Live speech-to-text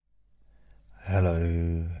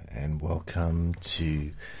Hello and welcome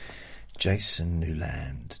to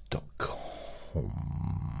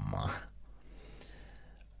jasonnewland.com.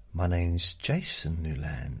 My name's Jason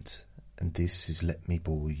Newland and this is Let Me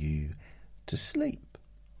Bore You to Sleep.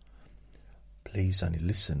 Please only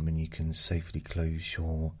listen when you can safely close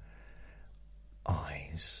your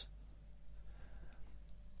eyes.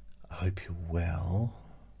 I hope you're well.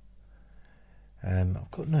 I've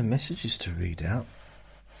got no messages to read out.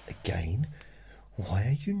 Again, why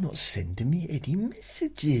are you not sending me any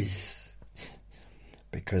messages?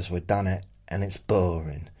 Because we've done it and it's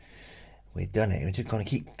boring. We've done it. We're just going to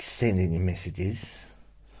keep sending you messages.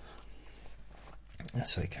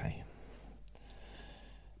 That's okay.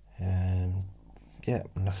 Yeah,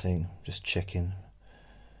 nothing. Just checking.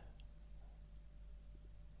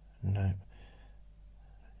 No.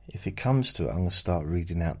 If it comes to it, I'm going to start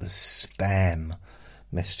reading out the spam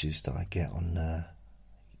messages that I get on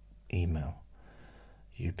email.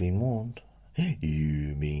 You've been warned.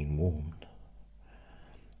 You've been warned.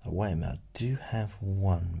 Oh, wait a minute. I do have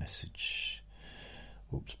one message.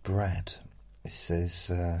 Oops, Brad. It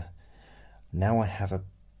says, now I have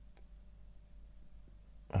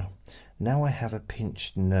a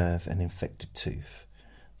pinched nerve and infected tooth.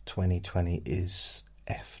 2020 is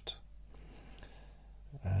effed.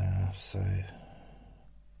 So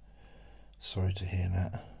sorry to hear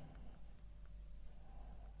that.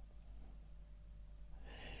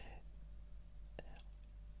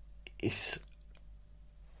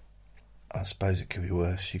 I suppose it could be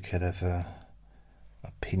worse. You could have a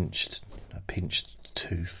pinched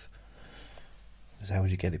tooth. Because how would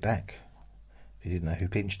you get it back if you didn't know who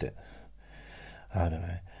pinched it? I don't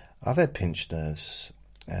know. I've had pinched nerves,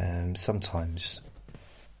 sometimes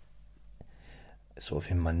sort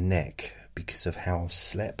of in my neck because of how I've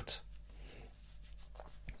slept.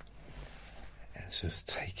 It's just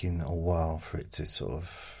taking a while for it to sort of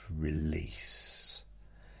release.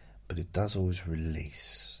 But it does always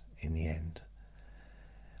release in the end.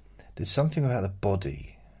 There's something about the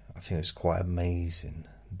body, I think it's quite amazing,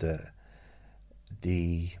 that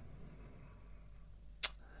I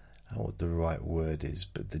don't know what the right word is,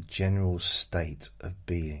 but the general state of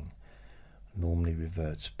being normally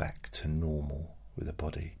reverts back to normal with the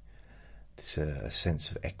body. There's a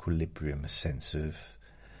sense of equilibrium, a sense of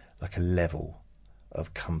like a level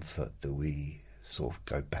of comfort that we sort of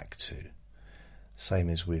go back to. Same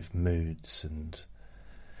as with moods and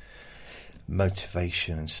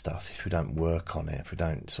motivation and stuff. If we don't work on it, if we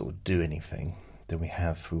don't sort of do anything, then we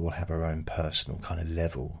will have our own personal kind of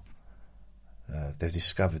level. They've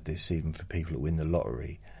discovered this even for people that win the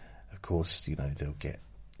lottery. Of course, they'll get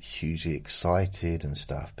hugely excited and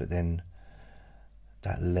stuff, but then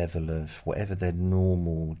that level of whatever their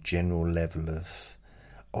normal general level of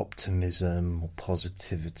optimism or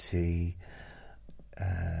positivity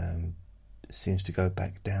seems to go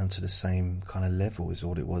back down to the same kind of level as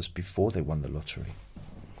what it was before they won the lottery.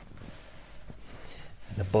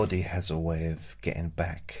 And the body has a way of getting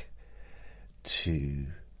back to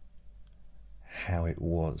how it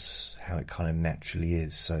was, how it kind of naturally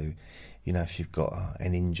is. So, if you've got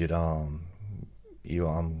an injured arm,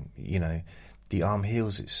 the arm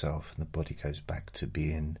heals itself and the body goes back to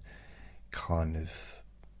being kind of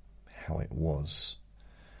how it was.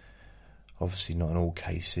 Obviously not in all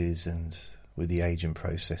cases, and with the aging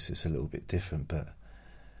process it's a little bit different, but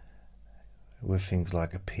with things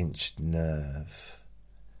like a pinched nerve,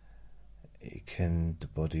 the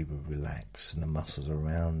body will relax and the muscles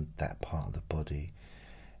around that part of the body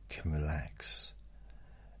can relax.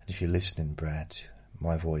 And if you're listening, Brad,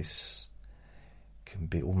 my voice can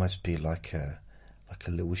almost be like a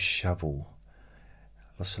little shovel,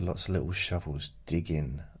 lots of little shovels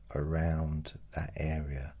digging around that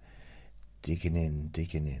area, digging in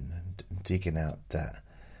and digging out that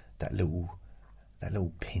little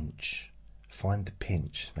pinch. Find the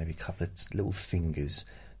pinch, maybe a couple of little fingers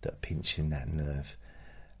that are pinching that nerve,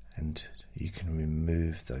 and you can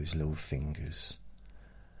remove those little fingers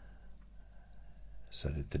so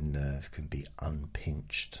that the nerve can be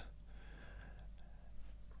unpinched.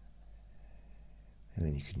 And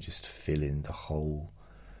then you can just fill in the whole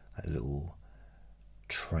little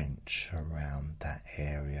trench around that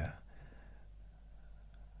area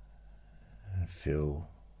and feel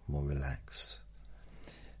more relaxed.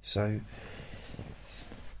 So,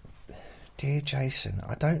 dear Jason,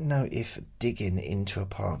 I don't know if digging into a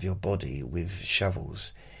part of your body with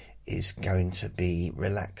shovels is going to be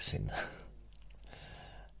relaxing.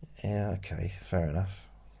 Yeah, okay, fair enough.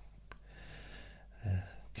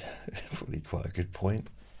 Probably quite a good point,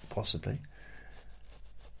 possibly.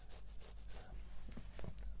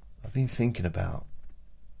 I've been thinking about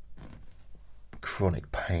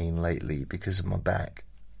chronic pain lately because of my back,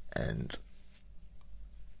 and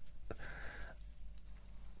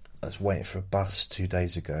I was waiting for a bus 2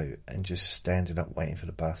 days ago, and just standing up waiting for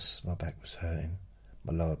the bus, my back was hurting,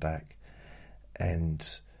 my lower back, and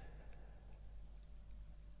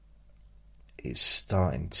it's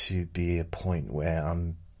starting to be a point where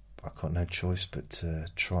I've got no choice but to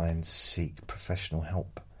try and seek professional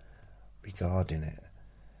help regarding it,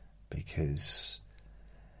 because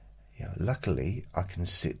luckily I can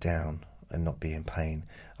sit down and not be in pain.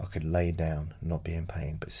 I could lay down and not be in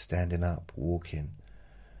pain, but standing up, walking,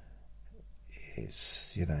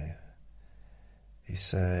 it's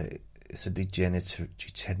it's a degenerative,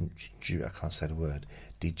 I can't say the word,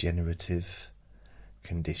 degenerative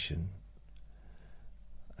condition.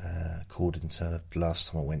 According to the last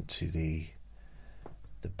time I went to the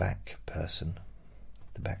back person,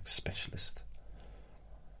 the back specialist,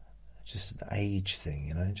 just an age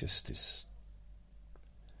thing, just this.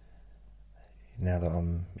 Now that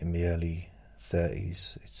I'm in my early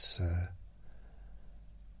 30s, it's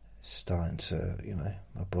starting to,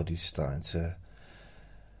 my body's starting to.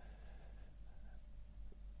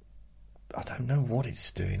 I don't know what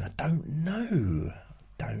it's doing. I don't know.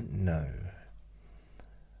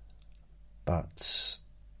 But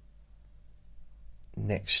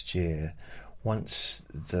next year, once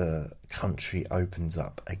the country opens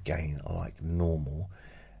up again like normal,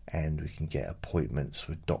 and we can get appointments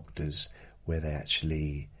with doctors where they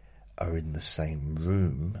actually are in the same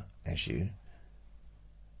room as you,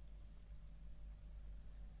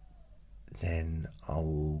 then I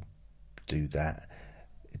will do that.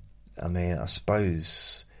 I mean, I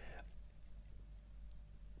suppose,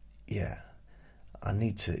 I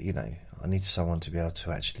need to, I need someone to be able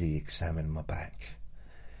to actually examine my back.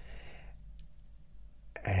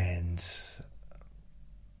 And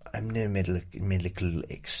I'm no medical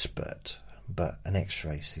expert, but an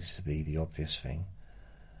X-ray seems to be the obvious thing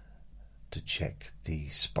to check the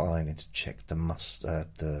spine and to check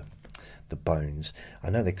the bones. I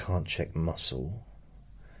know they can't check muscle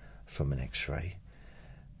from an X-ray,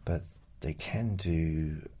 but they can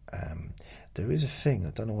do. There is a thing,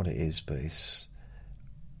 I don't know what it is, but it's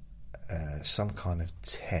some kind of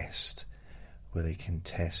test where they can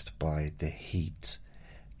test by the heat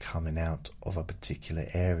coming out of a particular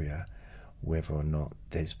area whether or not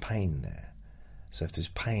there's pain there. So if there's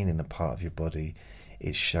pain in a part of your body,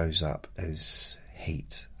 it shows up as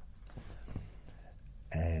heat.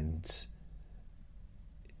 And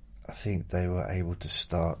I think they were able to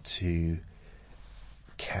start to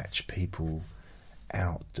catch people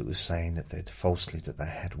out that were saying that they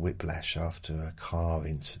had whiplash after a car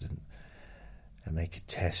incident, and they could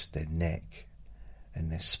test their neck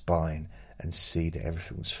and their spine and see that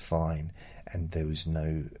everything was fine and there was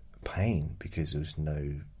no pain because there was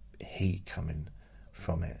no heat coming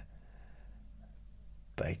from it.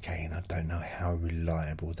 But again, I don't know how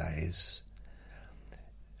reliable that is,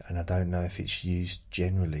 and I don't know if it's used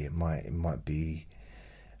generally. It might be.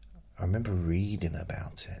 I remember reading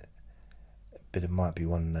about it, but it might be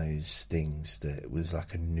one of those things that was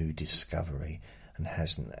like a new discovery and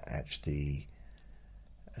hasn't actually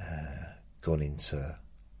gone into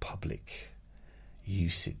public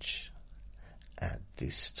usage at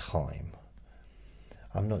this time.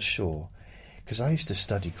 I'm not sure, because I used to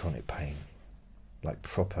study chronic pain, like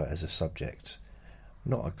proper as a subject,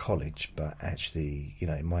 not at college, but actually,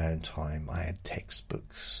 in my own time, I had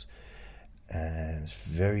textbooks and was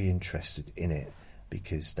very interested in it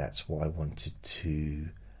because that's what I wanted to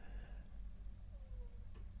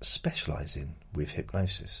specialise in with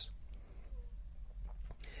hypnosis.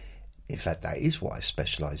 In fact, that is what I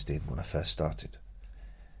specialised in when I first started.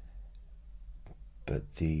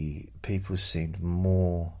 But the people seemed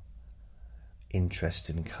more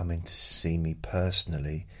interested in coming to see me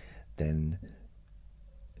personally than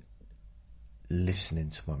listening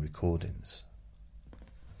to my recordings.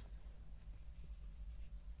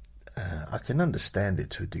 I can understand it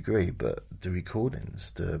to a degree, but the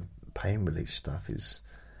recordings, the pain relief stuff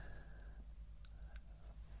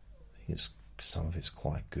some of it's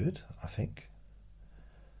quite good, I think.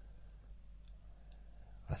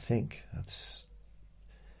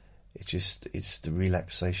 It's the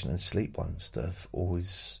relaxation and sleep ones that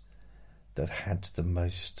have had the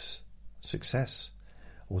most success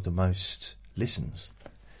or the most listens,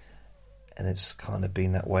 and it's kind of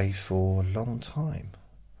been that way for a long time.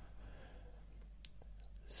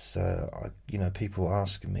 So people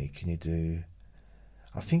asking me, can you do?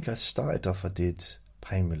 I think I started off. I did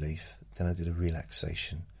pain relief, then I did a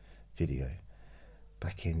relaxation video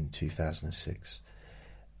back in 2006,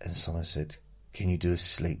 and someone said, can you do a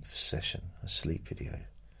sleep session, a sleep video?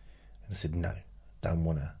 And I said no, don't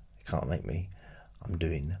want to. You can't make me. I'm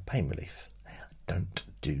doing pain relief. I don't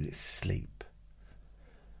do sleep.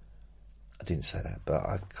 I didn't say that, but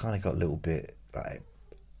I kind of got a little bit like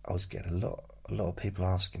I was getting a lot of people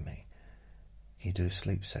asking me, "Can you do a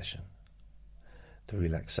sleep session?" The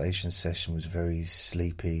relaxation session was very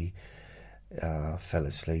sleepy. Fell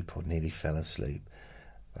asleep or nearly fell asleep.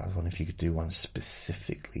 I was wondering if you could do one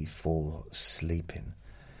specifically for sleeping.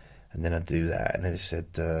 And then I do that, and then it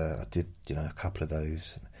said I did, a couple of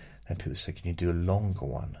those. And then people say, "Can you do a longer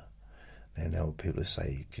one?" And then people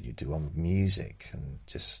say, "Could you do one with music?" And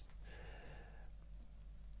just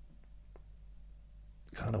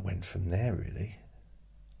kind of went from there, really.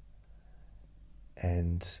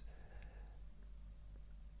 And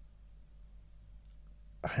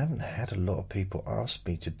I haven't had a lot of people ask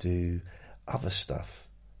me to do other stuff,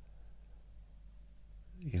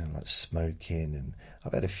 like smoking, and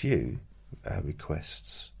I've had a few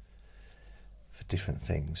requests for different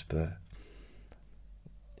things, but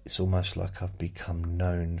it's almost like I've become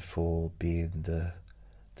known for being the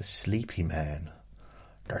sleepy man,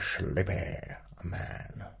 the sleepy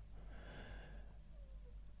man.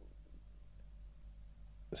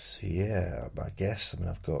 So yeah, I guess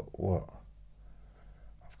I've got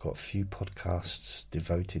a few podcasts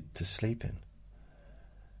devoted to sleeping.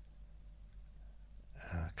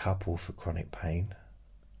 A couple for chronic pain,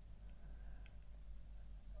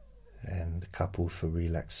 and a couple for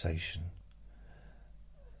relaxation.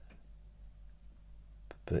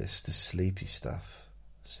 But it's the sleepy stuff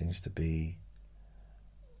seems to be.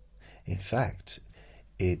 In fact,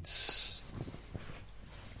 it's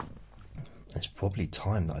probably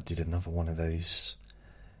time that I did another one of those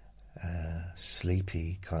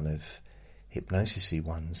sleepy kind of hypnosis-y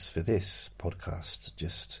ones for this podcast.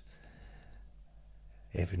 Just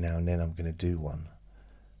every now and then I'm going to do one.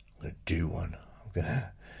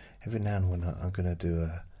 Every now and then I'm going to do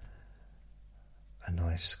a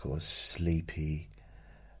nice sort of sleepy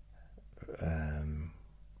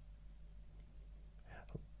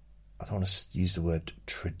I don't want to use the word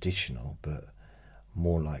traditional, but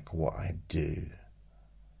more like what I do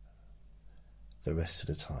the rest of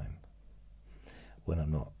the time when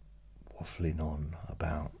I'm not waffling on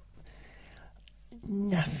about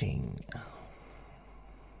nothing.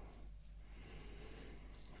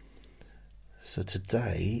 So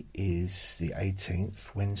today is the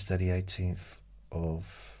 18th, Wednesday the 18th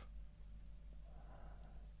of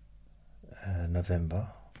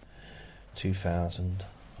November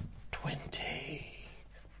 2020,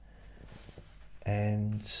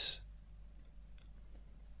 and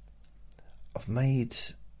I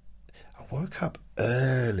woke up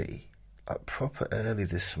early, like proper early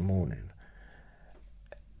this morning,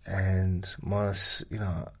 and half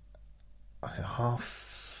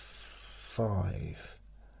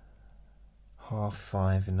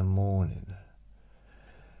five in the morning,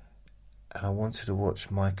 and I wanted to watch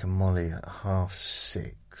Mike and Molly at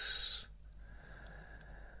 6:30,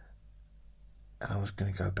 and I was going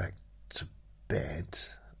to go back to bed,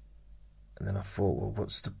 and then I thought, well,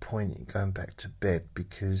 what's the point in going back to bed,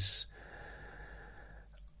 because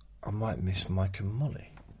I might miss Mike and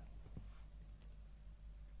Molly,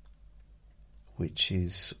 which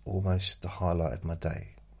is almost the highlight of my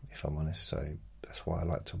day, if I'm honest, so that's why I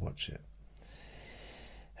like to watch it.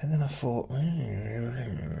 And then I thought,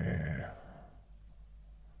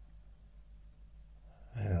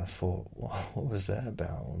 what was that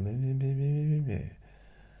about? And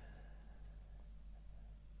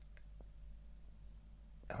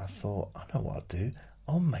I thought, I know what I'll do.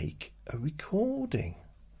 I'll make a recording,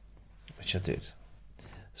 which I did.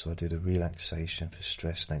 So I did a relaxation for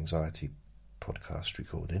stress and anxiety podcast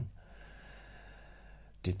recording.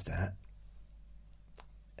 Did that.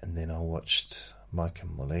 And then I watched Mike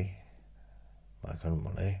and Molly,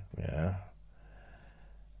 yeah.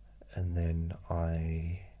 And then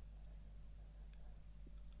I'm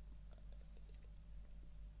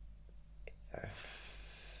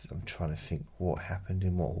trying to think what happened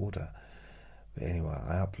in what order. But anyway,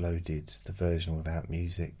 I uploaded the version without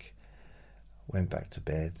music, went back to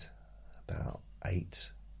bed about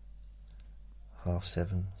 8,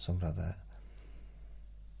 7:30, something like that.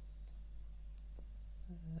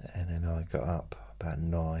 And then I got up about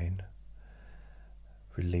 9,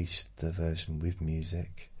 released the version with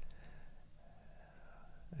music,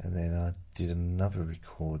 and then I did another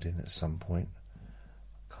recording at some point.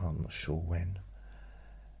 I'm not sure when.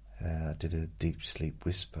 I did a deep sleep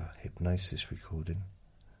whisper hypnosis recording,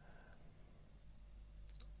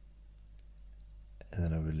 and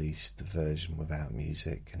then I released the version without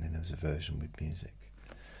music, and then there was a version with music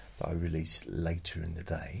that I released later in the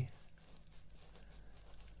day.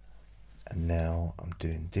 And now I'm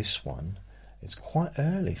doing this one. It's quite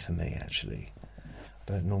early for me, actually. I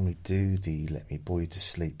don't normally do the Let Me Bore You to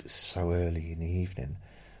Sleep so early in the evening.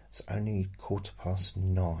 It's only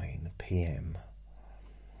 9:15 p.m.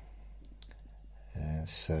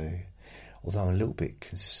 So, although I'm a little bit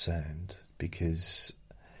concerned because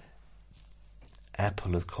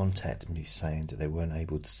Apple have contacted me saying that they weren't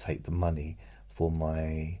able to take the money for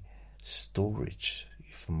my storage,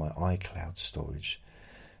 for my iCloud storage.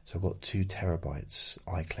 So I've got 2 terabytes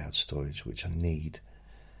iCloud storage, which I need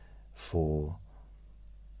for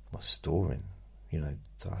my storing. You know,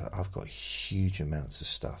 I've got huge amounts of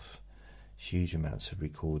stuff, huge amounts of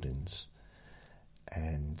recordings,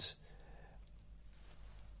 and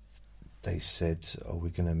they said, "Oh, we're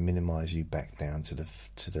going to minimise you back down to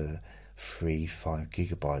the free 5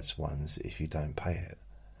 gigabytes ones if you don't pay it,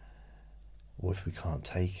 or if we can't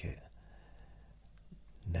take it."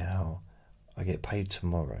 Now, I get paid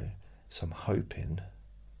tomorrow, so I'm hoping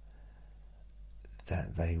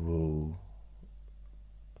that they will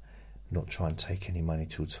not try and take any money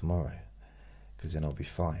till tomorrow, because then I'll be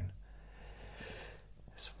fine.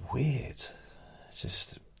 It's weird. It's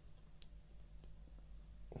just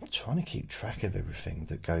I'm trying to keep track of everything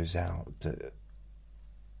that goes out, that,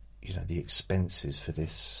 you know, the expenses for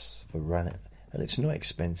this, for running. And it's not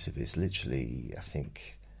expensive. It's literally, I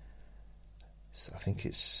think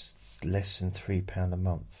it's less than £3 a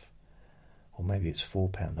month, or maybe it's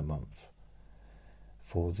 £4 a month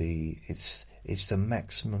for the. It's the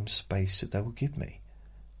maximum space that they will give me,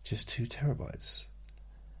 just 2 terabytes.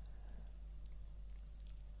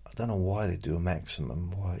 I don't know why they do a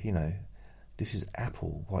maximum. Why, you know, this is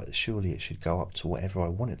Apple. Why, surely it should go up to whatever I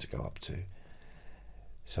want it to go up to.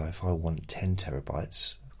 So if I want 10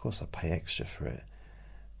 terabytes, of course I pay extra for it.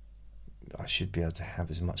 I should be able to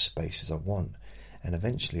have as much space as I want, and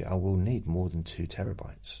eventually I will need more than 2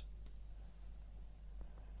 terabytes.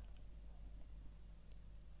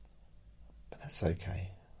 But that's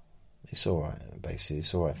okay. It's alright, basically.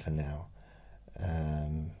 It's alright for now.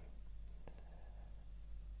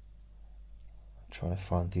 Trying to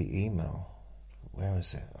find the email. Where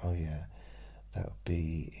is it? Oh yeah, that would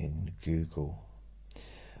be in Google.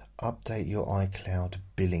 Update your iCloud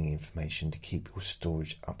billing information to keep your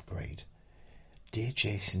storage upgrade. Dear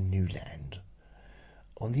Jason Newland,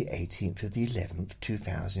 on the 18th of the 11th,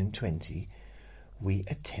 2020, we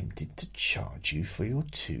attempted to charge you for your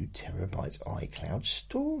 2 terabytes iCloud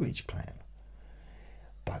storage plan.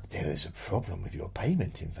 But there is a problem with your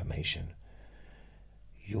payment information.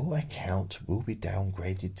 Your account will be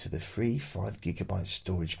downgraded to the free 5 gigabyte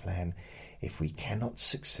storage plan if we cannot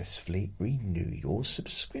successfully renew your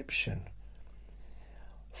subscription.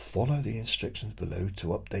 Follow the instructions below to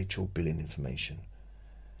update your billing information.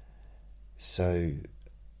 So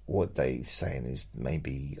what they're saying is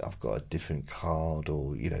maybe I've got a different card,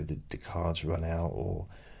 or, you know, the card's run out, or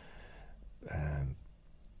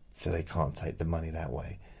so they can't take the money that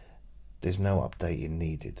way. There's no updating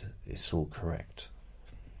needed. It's all correct.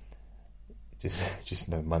 Just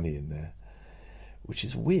no money in there, which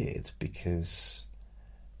is weird because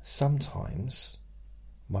sometimes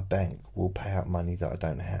my bank will pay out money that I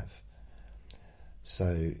don't have.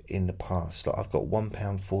 So in the past, like, I've got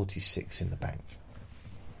 £1.46 in the bank.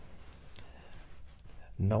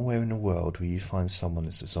 Nowhere in the world will you find someone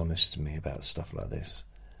that's as honest as me about stuff like this.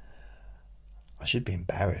 I should be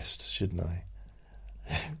embarrassed, shouldn't I?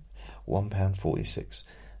 £1.46.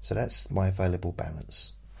 So that's my available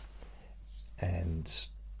balance. And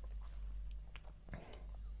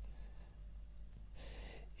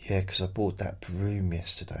yeah, because I bought that broom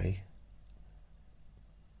yesterday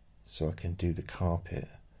so I can do the carpet.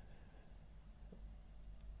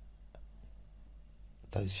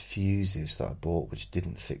 Those fuses that I bought, which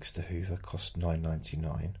didn't fix the Hoover, cost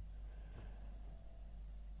 £9.99.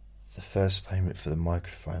 The first payment for the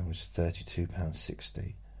microphone was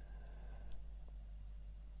 £32.60.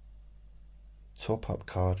 Top-up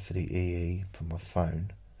card for the EE for my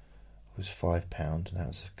phone was £5, and that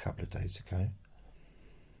was a couple of days ago.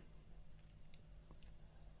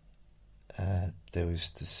 There was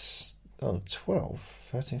this 12,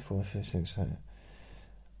 13, 14, 15, 16.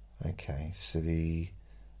 Okay, so then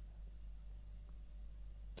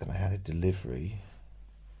I had a delivery.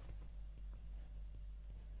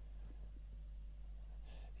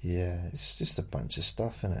 Yeah, it's just a bunch of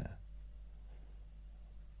stuff, isn't it?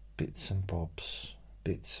 Bits and bobs.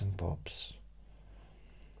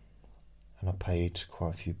 And I paid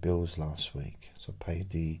quite a few bills last week. So I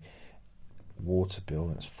paid the water bill,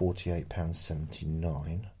 that's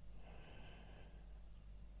 £48.79.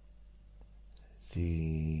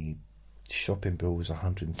 The shopping bill was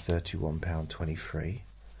 £131.23.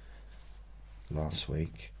 last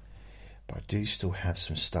week, but I do still have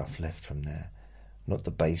some stuff left from there. Not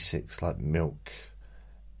the basics like milk,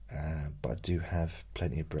 but I do have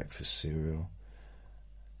plenty of breakfast cereal,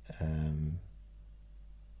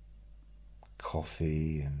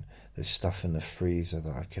 coffee, and there's stuff in the freezer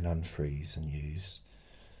that I can unfreeze and use.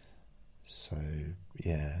 So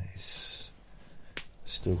yeah, it's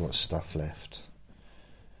still got stuff left.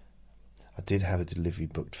 I did have a delivery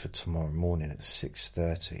booked for tomorrow morning at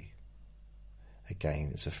 6:30.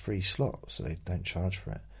 Again, it's a free slot, so they don't charge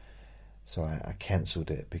for it. So I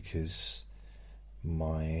cancelled it because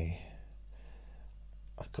I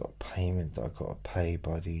got a payment that I got to pay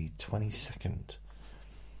by the 22nd,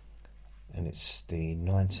 and it's the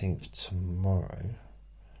 19th tomorrow.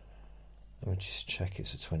 Let me just check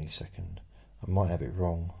it's the 22nd. I might have it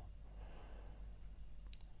wrong.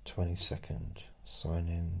 22nd. Sign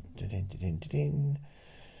in.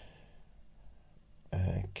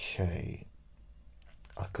 Okay.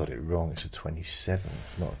 I got it wrong. It's the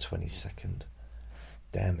 27th, not the 22nd.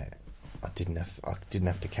 Damn it. I didn't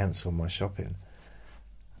have to cancel my shopping.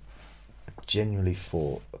 I genuinely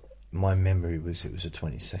thought, my memory was it was the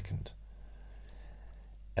 22nd.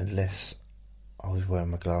 Unless I was wearing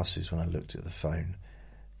my glasses when I looked at the phone,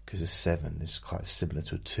 because a 7 is quite similar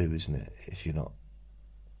to a 2, isn't it? If you're not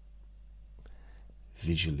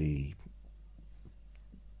visually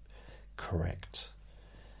correct.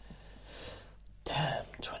 Damn,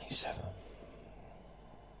 27.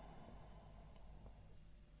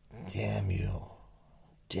 Damn you.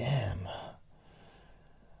 Damn.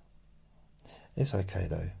 It's okay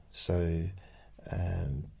though. So,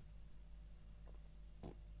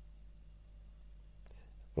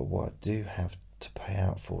 but what I do have to pay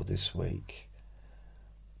out for this week,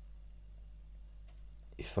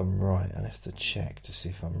 if I'm right, I have to check to see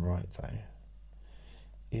if I'm right though.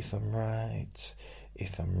 If I'm right,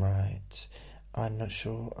 I'm not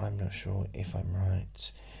sure if I'm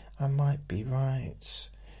right. I might be right.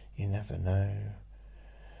 You never know.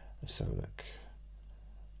 Let's have a look.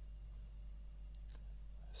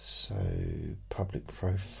 So, public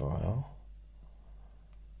profile.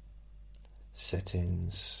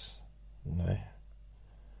 Settings. No.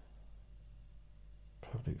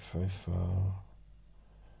 Public profile.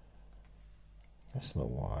 That's not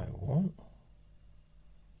what I want.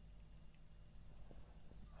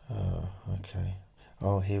 Oh, okay.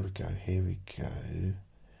 Oh, here we go.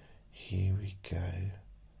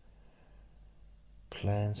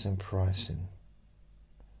 Plans and pricing.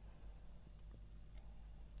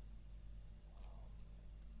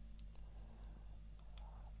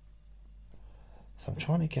 So I'm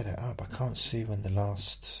trying to get it up. I can't see when the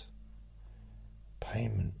last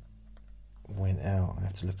payment went out. I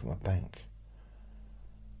have to look at my bank.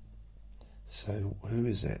 So, who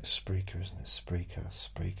is it? Spreaker, isn't it? Spreaker. So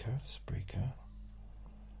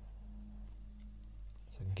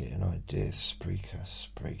I can get an idea. Spreaker.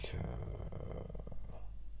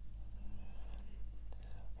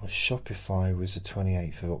 Well, Shopify was the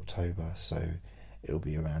 28th of October, so it'll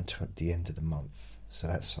be around the end of the month. So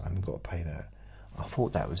I haven't got to pay that. I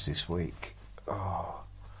thought that was this week. Oh.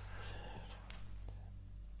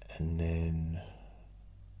 And then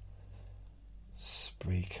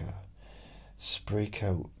Spreaker,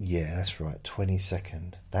 yeah, that's right,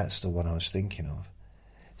 22nd. That's the one I was thinking of.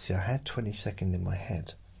 See, I had 22nd in my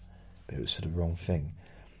head, but it was for the wrong thing.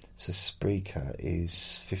 So Spreaker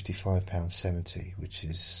is £55.70, which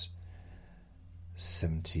is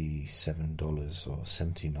 $77 or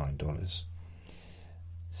 $79.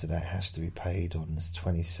 So that has to be paid on the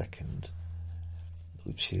 22nd,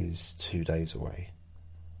 which is 2 days away.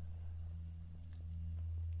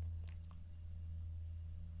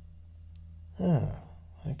 Ah,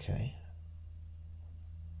 okay.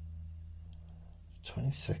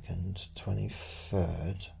 22nd,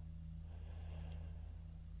 23rd,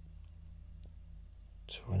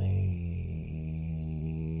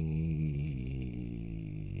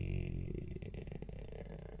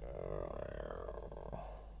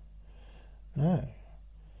 No.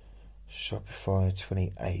 Shopify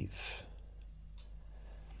 28th.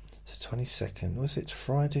 So 22nd, was it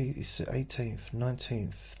Friday? It's the 18th,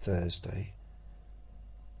 19th, Thursday.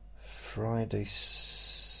 Friday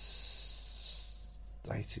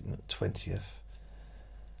 18th, 20th.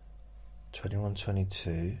 21,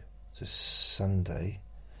 22. It's a Sunday.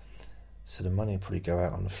 So the money will probably go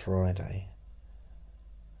out on the Friday.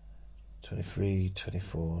 23,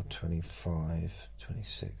 24, 25,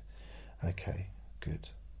 26. Okay, good.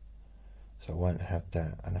 So I won't have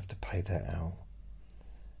that. I'll have to pay that out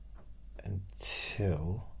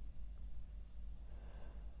until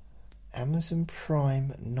Amazon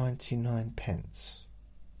Prime 99 pence.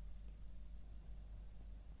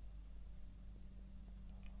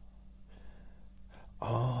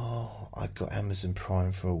 got Amazon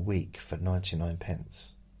Prime for a week for 99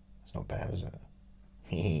 pence. It's not bad, is it?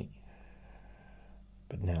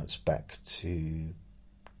 But now it's back to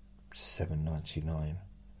 $7.99.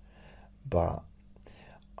 But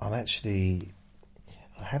I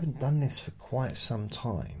haven't done this for quite some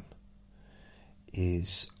time.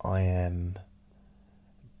 I am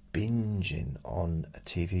binging on a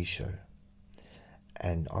TV show,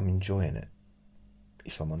 and I'm enjoying it,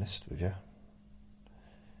 if I'm honest with you.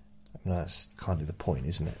 I mean, that's kind of the point,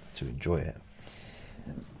 isn't it? To enjoy it.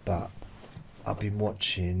 But I've been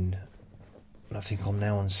watching, and I think I'm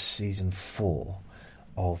now on season 4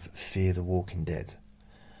 of Fear the Walking Dead.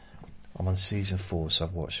 I'm on season 4, so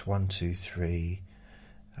I've watched 1, 2, 3,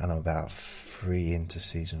 and I'm about 3 into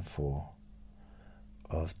season 4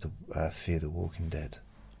 of the Fear the Walking Dead.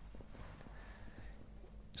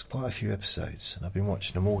 It's quite a few episodes, and I've been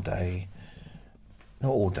watching them all day.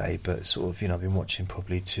 Not all day, but sort of, I've been watching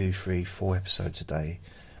probably 2, 3, 4 episodes a day,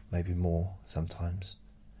 maybe more sometimes.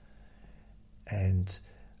 And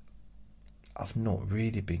I've not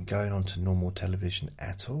really been going on to normal television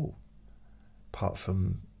at all, apart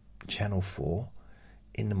from Channel 4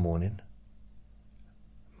 in the morning,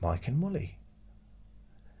 Mike and Molly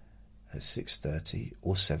at 6:30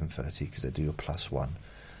 or 7:30, because they do a +1,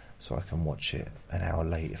 so I can watch it an hour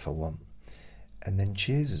late if I want. And then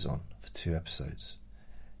Cheers is on for 2 episodes,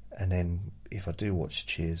 and then if I do watch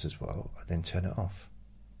Cheers as well, I then turn it off.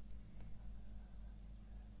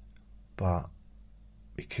 But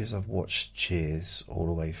because I've watched Cheers all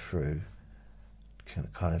the way through,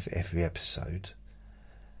 kind of every episode,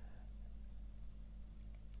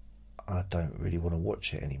 I don't really want to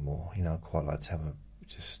watch it anymore. I'd quite like to have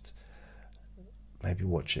just maybe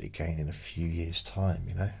watch it again in a few years'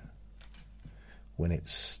 time, when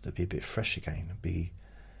it'll be a bit fresh again, a bit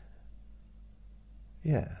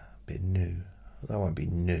new. That won't be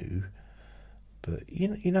new, but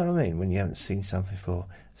you know what I mean, when you haven't seen something for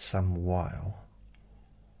some while.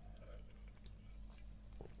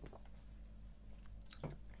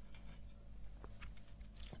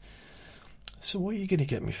 So what are you going to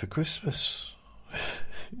get me for Christmas?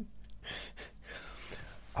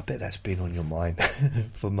 I bet that's been on your mind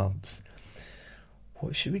for months.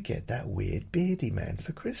 What should we get that weird beardy man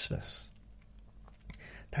for Christmas?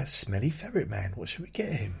 That smelly ferret man, what should we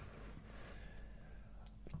get him?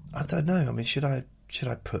 I don't know. I mean, should I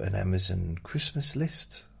put an Amazon Christmas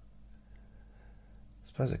list? I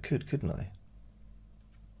suppose I could, couldn't I?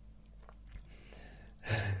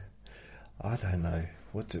 I don't know.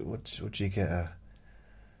 Would you get a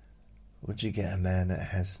man that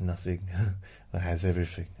has nothing or has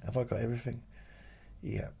everything? Have I got everything?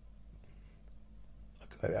 Yeah.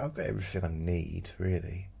 I've got everything I need,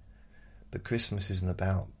 really. But Christmas isn't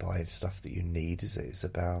about buying stuff that you need, is it? It's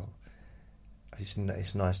about...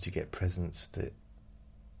 It's nice to get presents that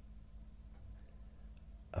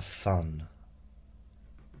are fun,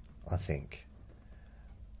 I think.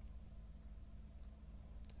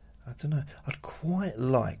 I don't know. I'd quite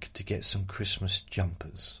like to get some Christmas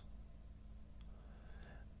jumpers,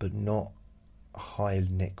 but not high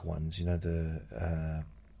neck ones. The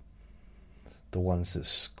ones that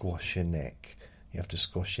squash your neck. You have to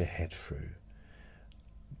squash your head through.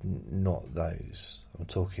 Not those. I'm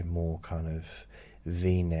talking more kind of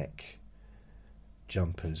V-neck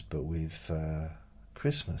jumpers, but with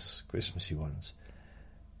Christmassy ones.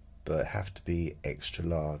 But have to be extra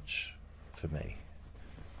large for me.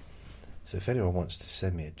 So if anyone wants to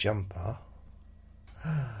send me a jumper,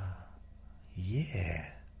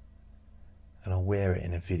 yeah, and I'll wear it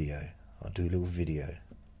in a video. I'll do a little video.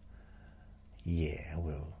 Yeah, I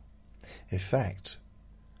will. In fact,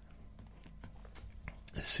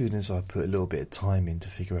 as soon as I put a little bit of time in to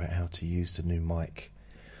figure out how to use the new mic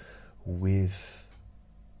with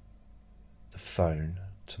the phone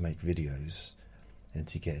to make videos and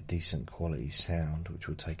to get a decent quality sound, which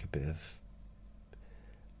will take a bit of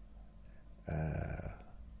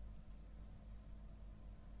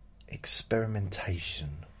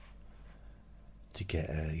experimentation to get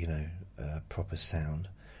a proper sound.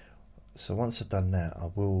 So once I've done that,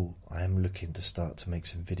 I am looking to start to make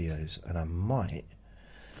some videos, and I might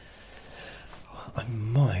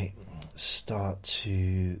start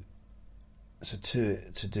to do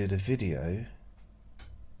the video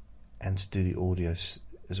and to do the audio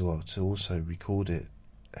as well, to also record it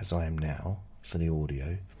as I am now for the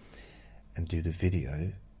audio and do the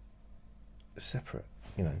video separate.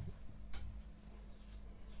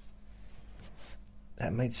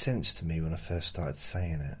 That made sense to me when I first started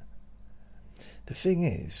saying it. The thing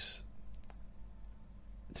is,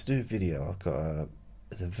 to do a video, I've got to,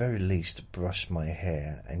 at the very least, brush my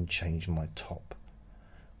hair and change my top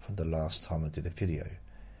from the last time I did a video.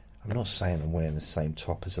 I'm not saying I'm wearing the same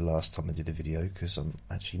top as the last time I did a video, because I'm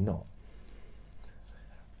actually not.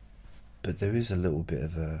 But there is a little bit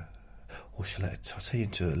of a... Or I'll tell you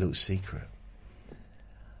into a little secret.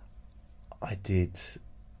 I did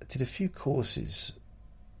a few courses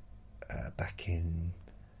back in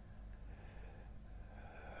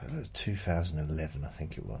 2011, I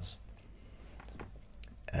think it was.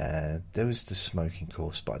 There was the smoking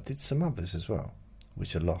course, but I did some others as well,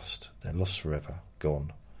 which are lost. They're lost forever,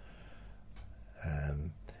 gone.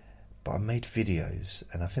 But I made videos,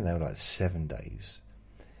 and I think they were like 7 days.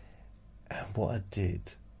 And what I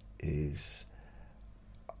did is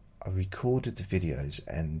I recorded the videos,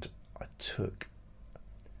 and I took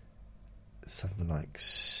something like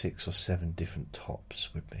 6 or 7 different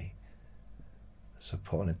tops with me. So I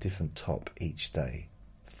put on a different top each day,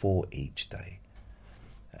 for each day.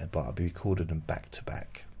 But I'll be recording them back to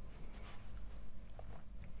back.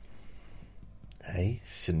 Hey,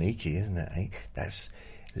 sneaky, isn't it? Hey, that's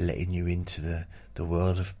letting you into the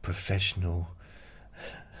world of professional.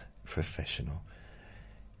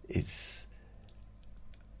 It's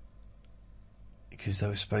because they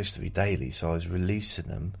were supposed to be daily, so I was releasing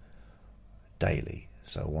them daily.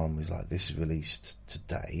 So one was like, this is released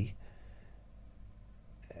today,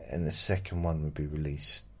 and the second one would be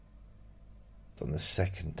released on the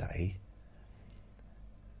second day.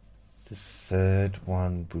 The third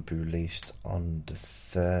one would be released on the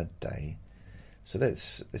third day. So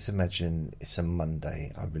let's imagine it's a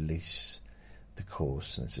Monday. I release the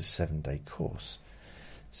course, and it's a 7-day course.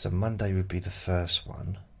 So Monday would be the first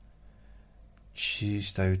one.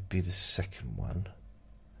 Tuesday would be the second one.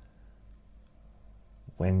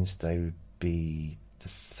 Wednesday would be the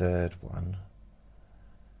third one.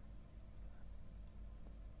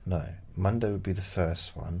 No, Monday would be the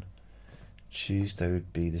first one. Tuesday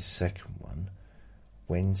would be the second one.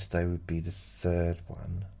 Wednesday would be the third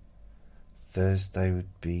one. Thursday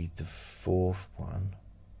would be the fourth one.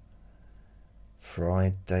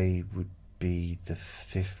 Friday would be the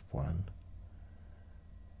fifth one.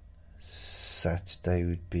 Saturday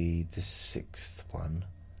would be the sixth one.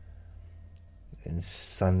 And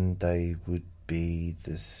Sunday would be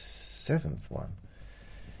the seventh one.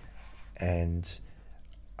 And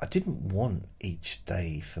I didn't want each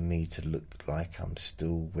day for me to look like I'm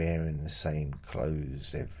still wearing the same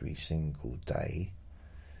clothes every single day.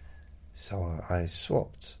 So I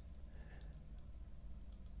swapped.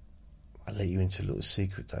 I'll let you into a little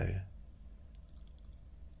secret though.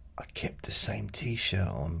 I kept the same t-shirt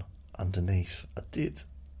on underneath. I did.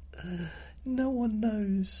 No one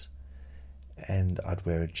knows. And I'd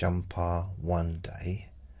wear a jumper one day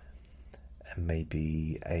and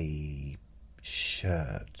maybe a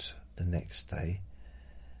shirt the next day.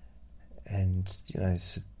 And,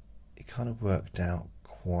 so it kind of worked out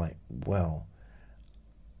quite well,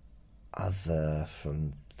 other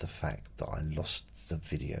from the fact that I lost the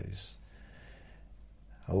videos.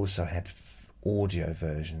 I also had audio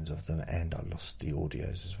versions of them, and I lost the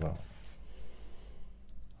audios as well.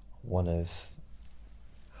 One of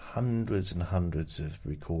hundreds and hundreds of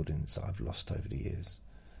recordings that I've lost over the years.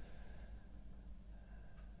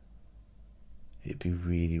 It'd be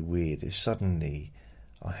really weird if suddenly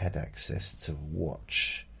I had access to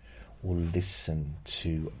watch or listen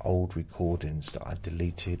to old recordings that I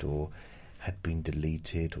deleted or had been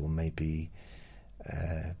deleted, or maybe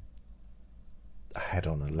I had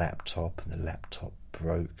on a laptop and the laptop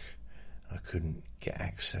broke. I couldn't get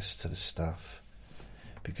access to the stuff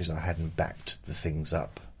because I hadn't backed the things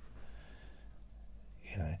up.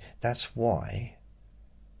 That's why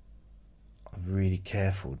I'm really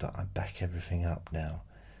careful that I back everything up now.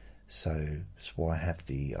 So that's why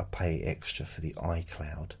I pay extra for the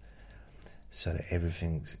iCloud, so that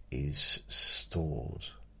everything is stored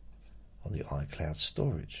on the iCloud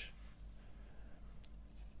storage.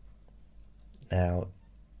 Now,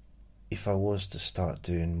 if I was to start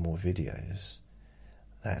doing more videos,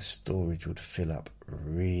 that storage would fill up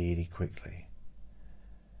really quickly.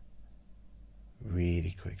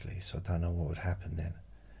 Really quickly. So I don't know what would happen then.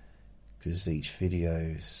 Because each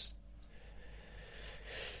video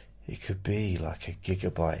it could be like a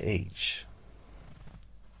gigabyte each.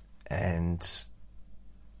 And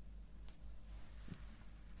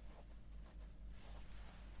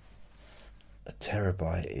a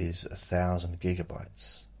terabyte is 1,000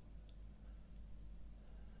 gigabytes.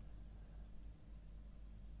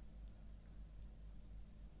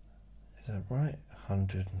 Is that right?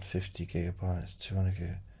 150 gigabytes, 200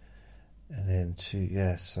 gigabytes, and then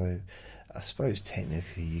so I suppose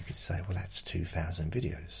technically you could say, well, that's 2,000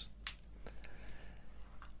 videos.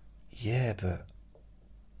 Yeah, but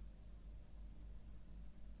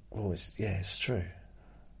well, it's true.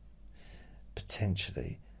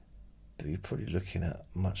 Potentially, but you're probably looking at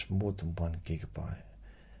much more than 1 gigabyte,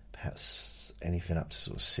 perhaps anything up to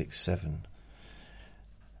sort of 6, 7.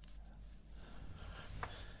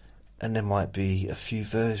 And there might be a few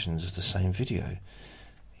versions of the same video,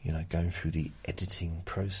 going through the editing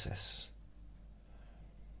process.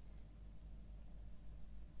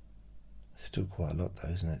 Still quite a lot though,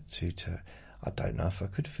 isn't it? I don't know if I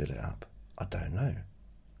could fill it up. I don't know.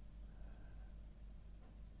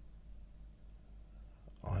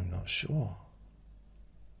 I'm not sure.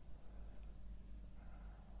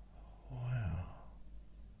 Wow.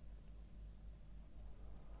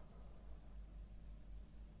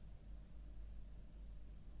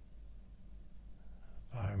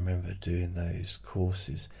 I remember doing those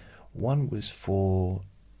courses. One was for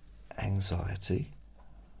anxiety.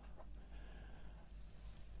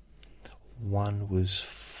 One was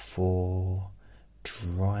for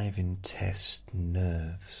driving test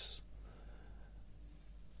nerves.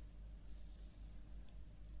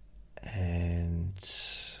 And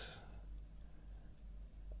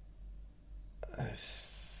I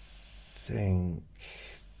think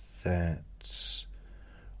that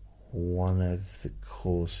one of the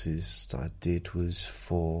courses that I did was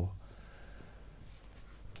for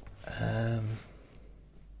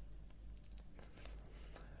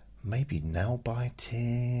maybe nail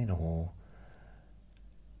biting or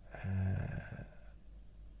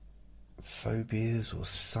phobias or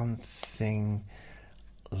something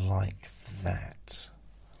like that.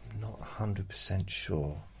 I'm not 100%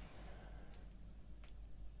 sure.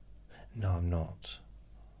 No, I'm not.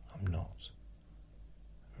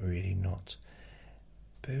 Really not.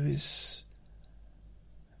 But it was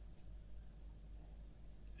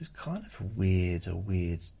kind of a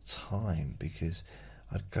weird time, because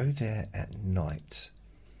I'd go there at night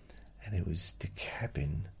and it was the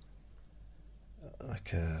cabin,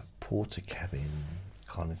 like a porter cabin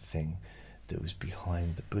kind of thing, that was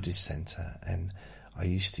behind the Buddhist centre, and I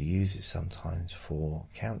used to use it sometimes for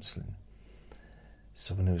counselling.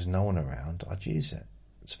 So when there was no one around, I'd use it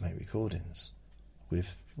to make recordings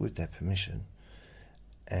with their permission.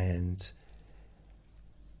 And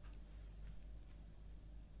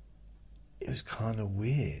it was kind of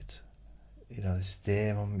weird. I was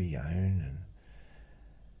there on my own and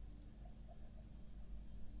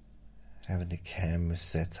having the camera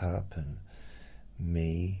set up and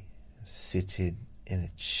me sitting in a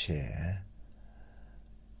chair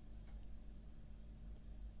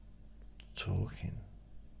talking.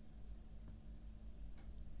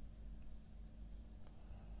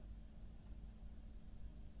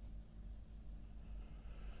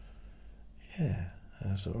 Yeah,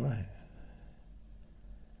 that's all right.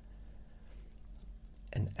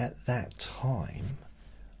 And at that time,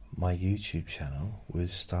 my YouTube channel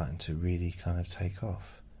was starting to really kind of take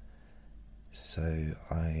off. So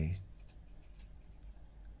I,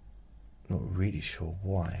 not really sure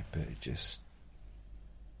why, but it just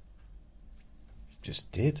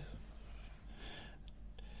did.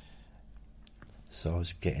 So I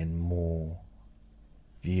was getting more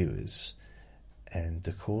viewers and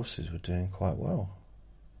the courses were doing quite well.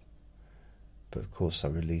 But of course I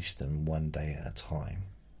released them one day at a time.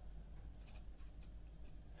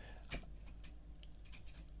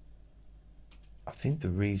 I think the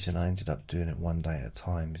reason I ended up doing it one day at a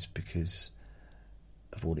time is because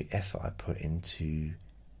of all the effort I put into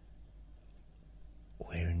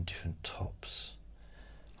wearing different tops.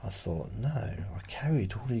 I thought, no, I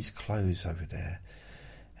carried all these clothes over there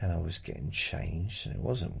and I was getting changed and it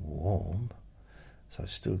wasn't warm, so I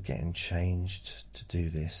was still getting changed to do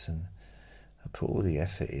this, and I put all the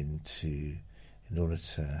effort in order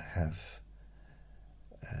to have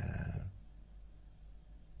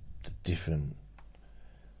the different,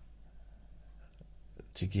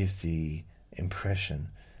 to give the impression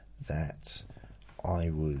that I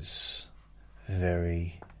was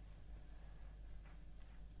very,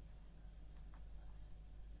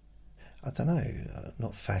 I don't know,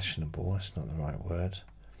 not fashionable, that's not the right word,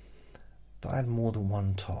 that I had more than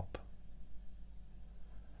one top.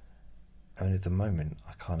 I mean, at the moment,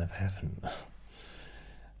 I kind of haven't.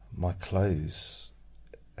 My clothes,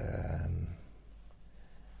 it's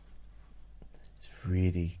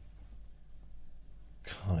really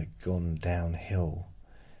kind of gone downhill.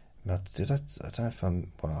 Now, I don't know if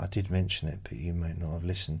I did mention it, but you may not have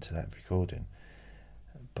listened to that recording.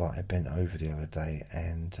 But I bent over the other day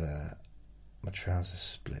and my trousers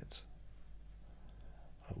split.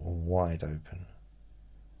 Wide open.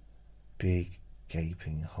 Big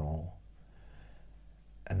gaping hole.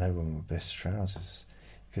 And they were my best trousers.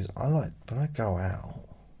 Because I like, when I go out,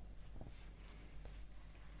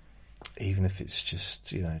 even if it's just,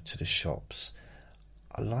 to the shops,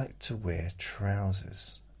 I like to wear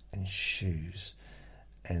trousers and shoes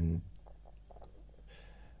and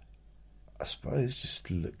I suppose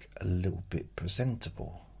just look a little bit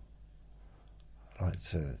presentable. I like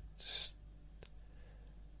to just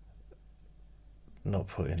not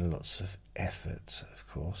put in lots of effort, of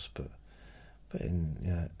course, but put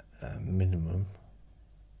in, a minimum.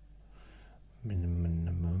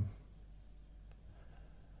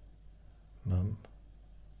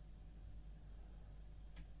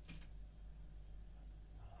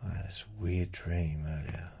 I had this weird dream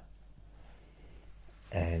earlier,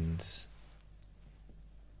 and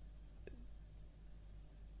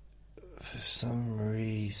for some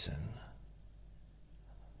reason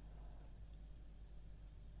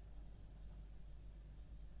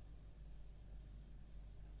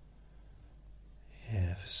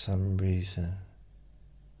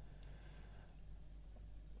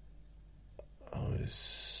I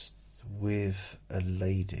was with a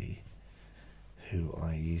lady who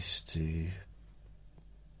I used to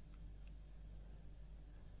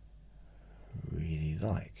really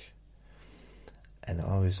like, and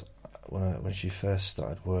I was when she first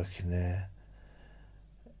started working there,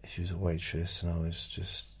 she was a waitress, and I was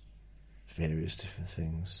just various different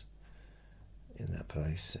things in that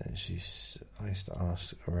place, and I used to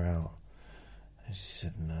ask her out, and she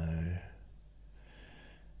said no,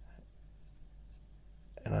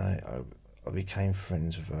 and I became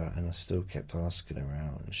friends with her, and I still kept asking her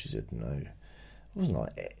out, and she said no.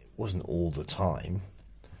 It wasn't all the time,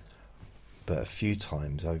 but a few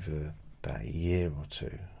times over about a year or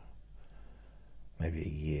two, maybe a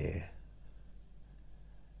year.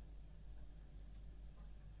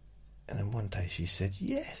 And then one day she said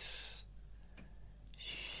yes.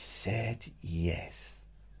 She said yes.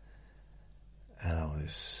 And I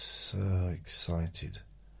was so excited.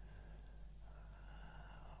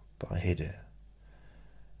 But I hid it.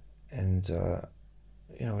 And,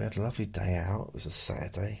 we had a lovely day out. It was a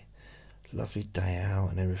Saturday. Lovely day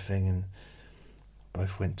out and everything. And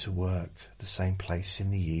both went to work at the same place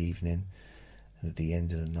in the evening. And at the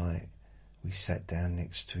end of the night, we sat down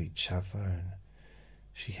next to each other and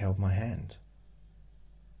she held my hand.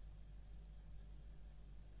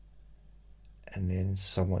 And then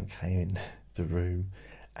someone came in the room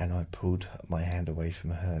and I pulled my hand away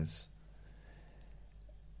from hers.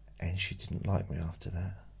 And she didn't like me after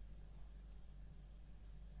that.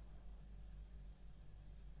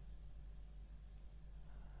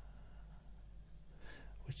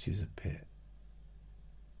 Which is a bit...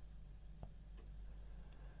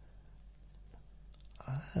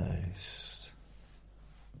 I don't know,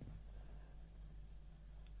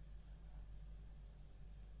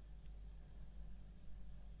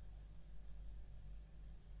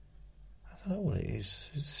 I don't know what it is.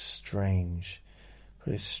 It's strange.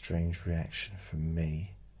 Pretty strange reaction from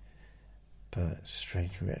me, but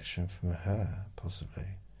strange reaction from her,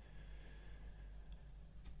 possibly.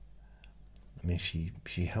 I mean,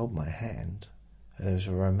 she held my hand, and it was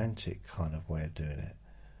a romantic kind of way of doing it.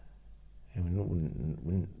 We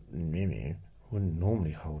wouldn't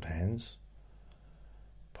normally hold hands,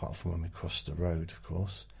 apart from when we crossed the road, of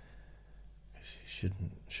course. You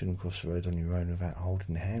shouldn't cross the road on your own without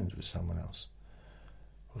holding hands with someone else,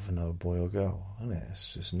 with another boy or girl, isn't it?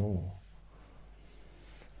 It's just normal.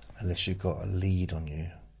 Unless you've got a lead on you.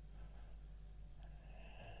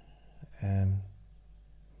 Yeah.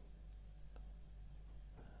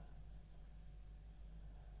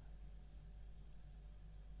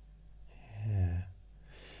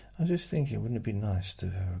 I'm just thinking, wouldn't it be nice to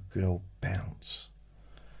have a good old bounce?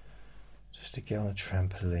 Just to get on a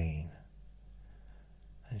trampoline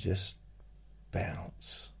and just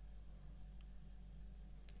bounce.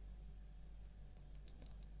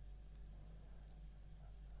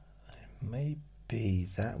 Maybe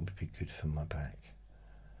that would be good for my back.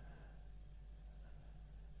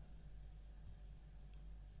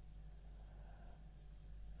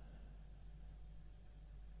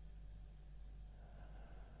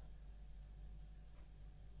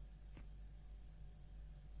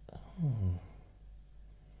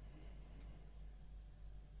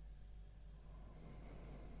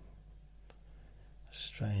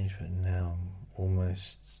 Strange, but now I'm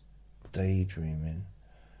almost daydreaming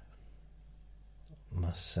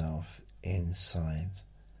myself inside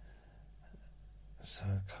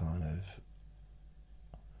some kind of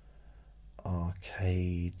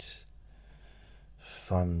arcade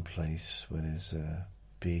fun place where there's a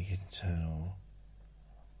big internal,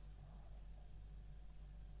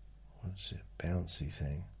 bouncy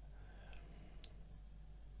thing.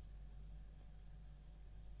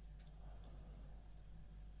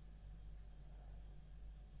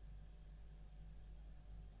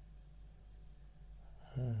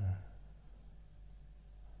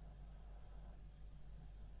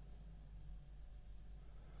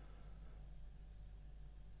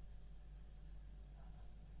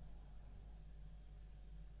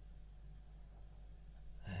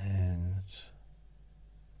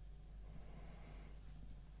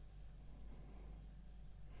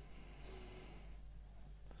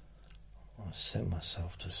 I sent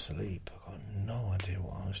myself to sleep. I got no idea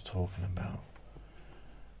what I was talking about.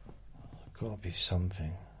 Got to be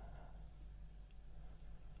something.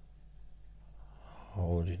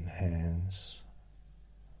 Holding hands,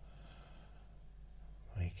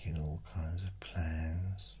 making all kinds of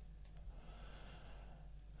plans.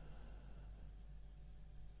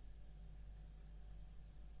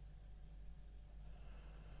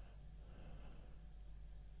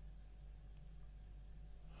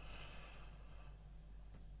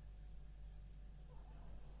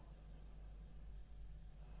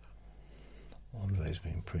 Andre's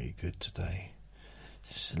been pretty good today.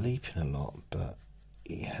 Sleeping a lot, but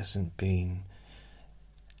he hasn't been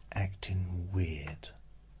acting weird.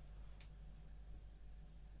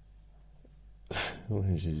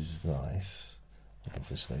 Which is nice,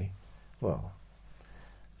 obviously. Well,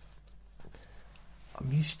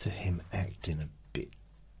 I'm used to him acting a bit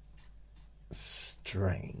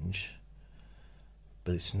strange,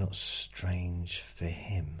 but it's not strange for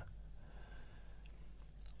him.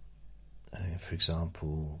 For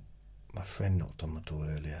example, my friend knocked on my door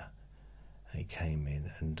earlier. He came in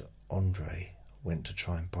and Andre went to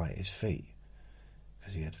try and bite his feet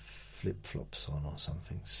because he had flip-flops on or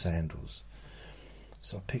something, sandals.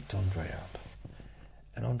 So I picked Andre up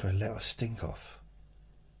and Andre let a stink off.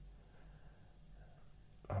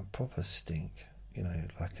 A proper stink, you know,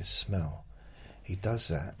 like a smell. He does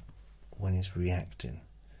that when he's reacting.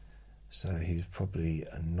 So he was probably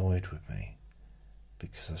annoyed with me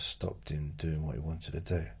because I stopped him doing what he wanted to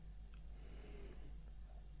do.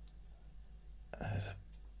 And it was a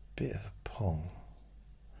bit of a pong.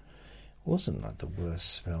 It wasn't like the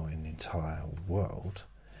worst smell in the entire world,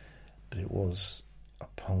 but it was a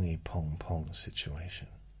pongy pong pong situation.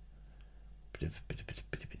 Bit of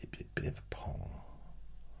a pong.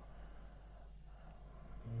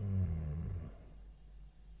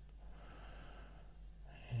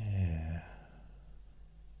 Yeah.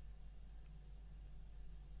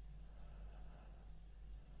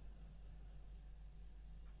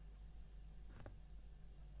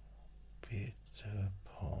 Bit of a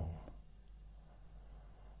pong.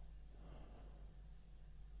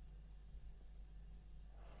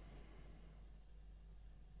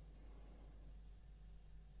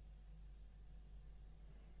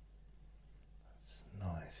 It's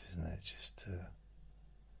nice, isn't it? Just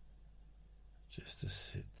to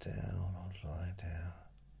sit down or lie down.